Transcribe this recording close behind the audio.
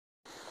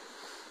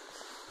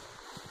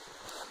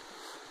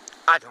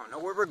I don't know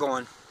where we're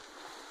going.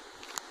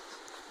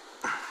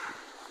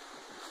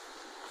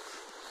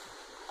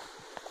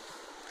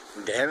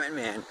 Damn it,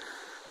 man.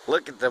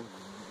 Look at the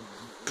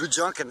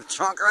junk in the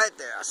trunk right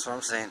there. That's what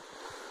I'm saying.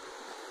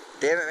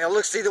 Damn it, man.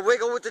 Look, see the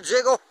wiggle with the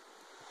jiggle?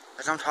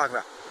 That's what I'm talking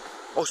about.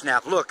 Oh,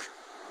 snap, look.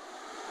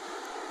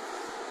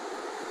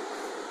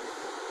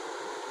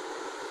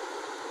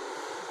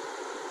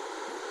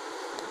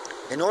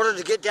 In order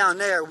to get down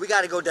there, we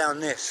got to go down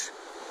this.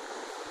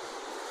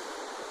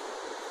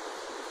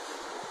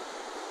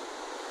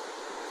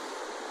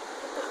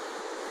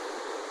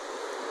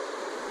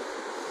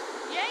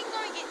 You ain't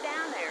going to get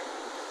down there.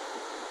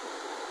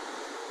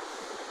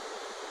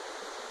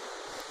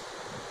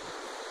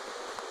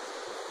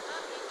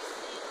 Look, you can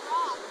see the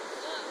rock.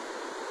 Look.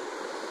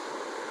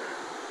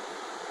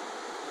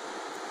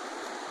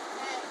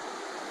 Hey.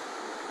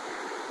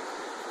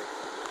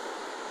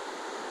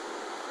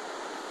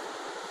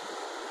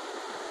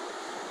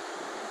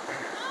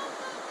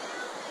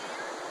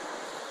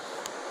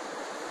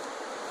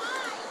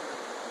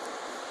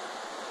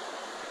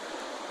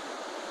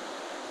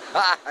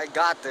 Ha! I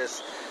got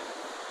this.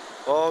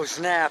 Oh,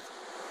 snap.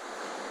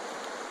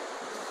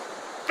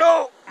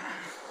 No!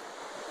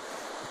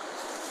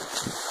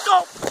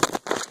 No!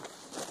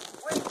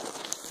 Wait.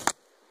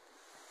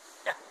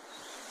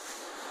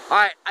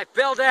 Alright, I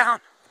fell down.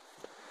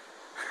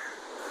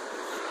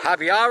 I'll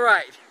be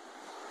alright.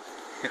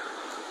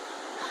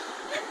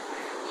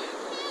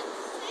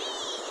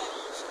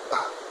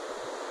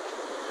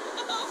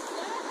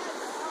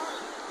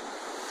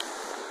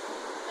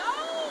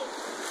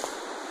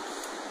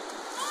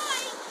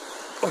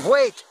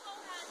 Wait!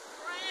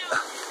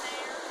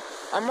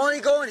 I'm only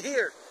going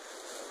here.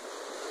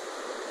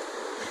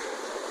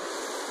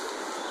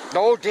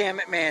 Oh, damn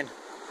it, man.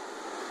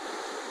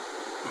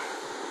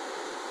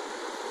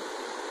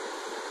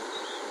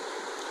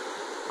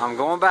 I'm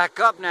going back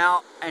up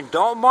now, and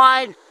don't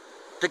mind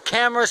the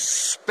camera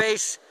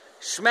space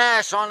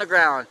smash on the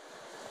ground.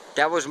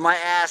 That was my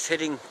ass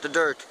hitting the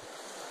dirt.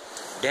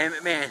 Damn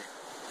it, man.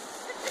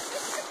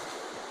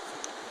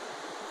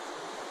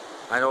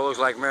 I know it looks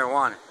like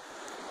marijuana.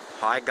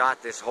 I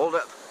got this. Hold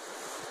up.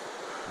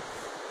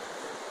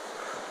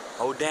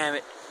 Oh, damn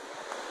it.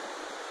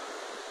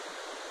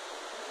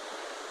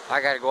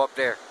 I gotta go up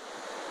there.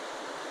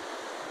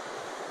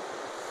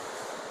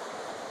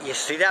 You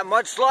see that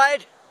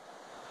mudslide?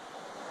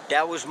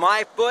 That was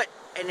my foot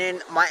and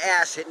then my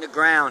ass hitting the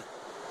ground.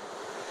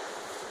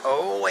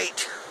 Oh,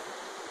 wait.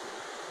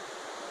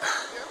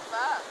 You're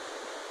fucked.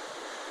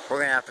 We're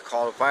gonna have to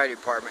call the fire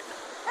department.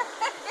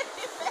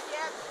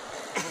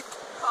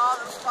 Call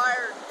the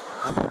fire.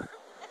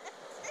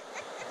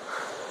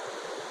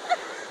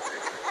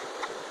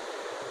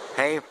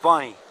 Ain't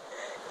funny.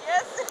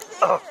 Yes, it is.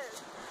 Oh.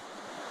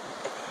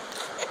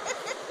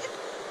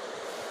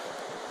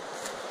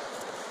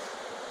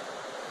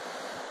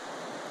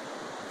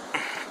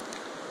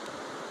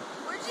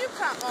 Where'd you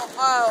come from?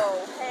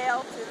 Oh,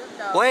 hell to the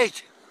no.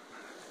 Wait.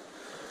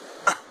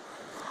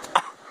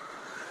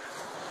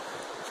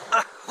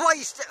 Why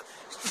you still?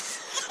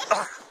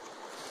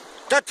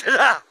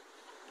 Da-da-da.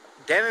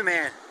 Damn it,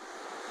 man.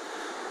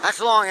 That's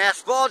a long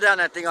ass fall down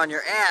that thing on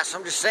your ass.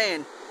 I'm just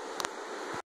saying.